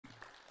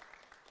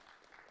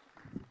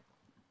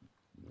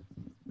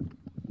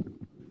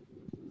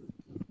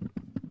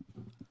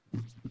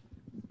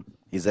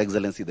His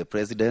Excellency the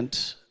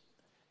President,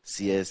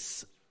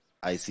 CS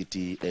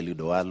ICT Eliud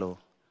Owalo,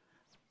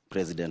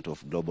 President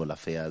of Global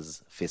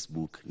Affairs,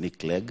 Facebook, Nick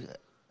Clegg.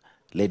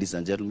 Ladies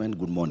and gentlemen,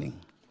 good morning.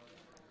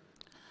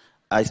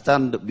 I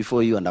stand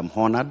before you and I'm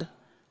honored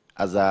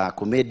as a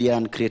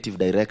comedian, creative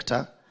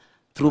director,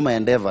 through my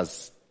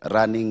endeavors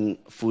running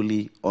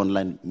fully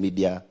online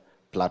media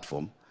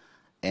platform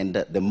and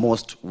the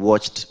most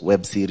watched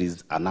web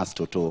series, Anas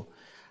Toto.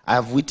 I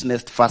have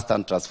witnessed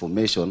first-hand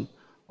transformation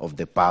of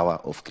the power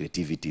of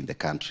creativity in the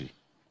country.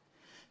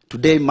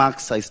 Today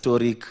marks a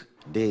historic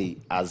day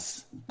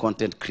as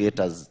content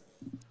creators'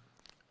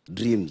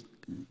 dreams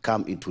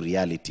come into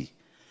reality.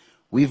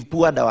 We've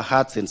poured our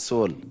hearts and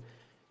soul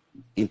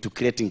into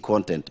creating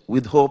content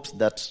with hopes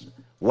that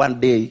one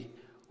day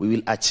we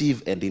will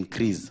achieve and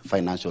increase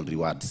financial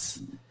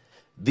rewards.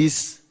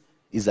 This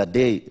is a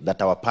day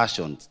that our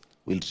passions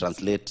will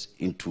translate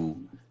into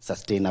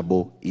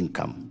sustainable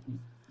income.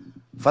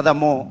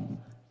 Furthermore,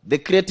 the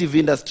creative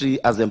industry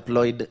has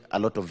employed a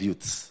lot of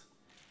youths.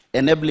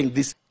 Enabling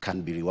this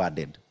can be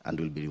rewarded and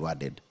will be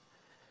rewarded.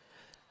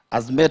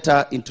 As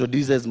Meta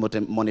introduces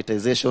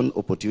monetization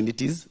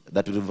opportunities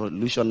that will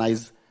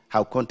revolutionize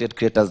how content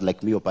creators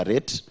like me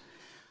operate,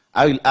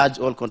 I will urge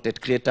all content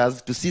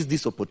creators to seize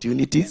these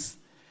opportunities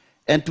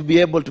and to be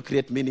able to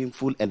create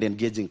meaningful and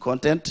engaging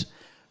content,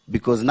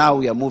 because now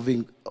we are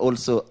moving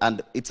also,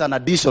 and it's an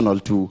additional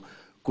to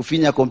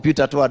kufinya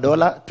computer to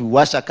 $1, to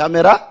washa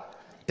camera,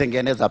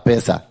 tengeneza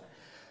pesa.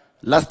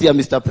 Last year,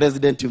 Mr.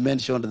 President, you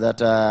mentioned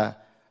that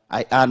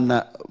I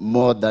earn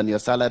more than your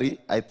salary.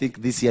 I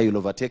think this year you'll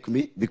overtake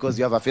me because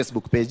you have a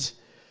Facebook page.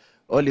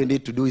 All you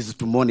need to do is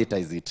to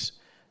monetize it.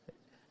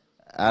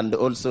 And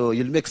also,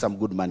 you'll make some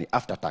good money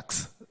after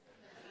tax.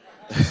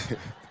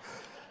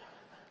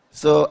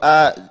 So,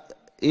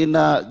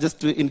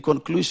 in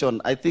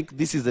conclusion, I think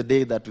this is the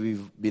day that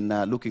we've been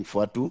looking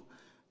forward to.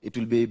 It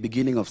will be the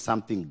beginning of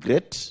something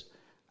great,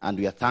 and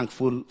we are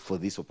thankful for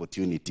this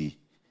opportunity.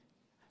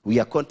 We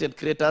are content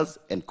creators,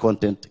 and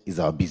content is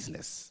our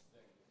business.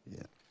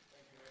 Yeah.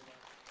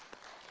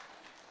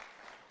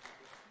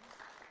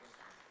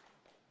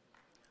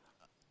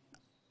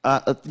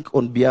 I think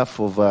on behalf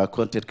of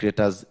content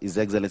creators, His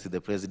Excellency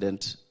the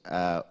President,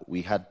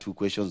 we had two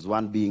questions.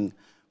 One being,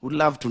 we'd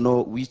love to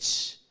know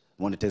which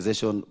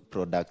monetization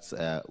products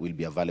will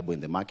be available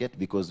in the market,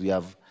 because we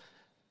have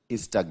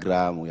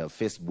Instagram, we have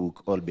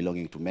Facebook, all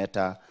belonging to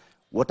Meta.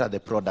 What are the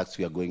products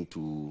we are going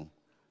to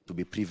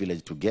be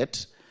privileged to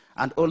get?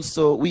 And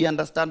also, we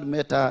understand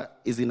Meta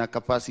is in a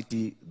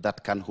capacity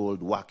that can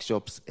hold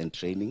workshops and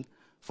training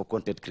for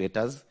content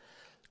creators.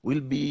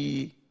 We'll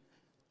be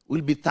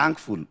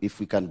thankful if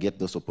we can get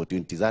those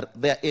opportunities. Are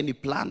there any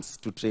plans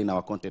to train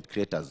our content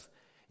creators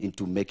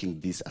into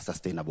making this a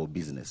sustainable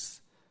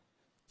business?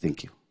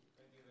 Thank you.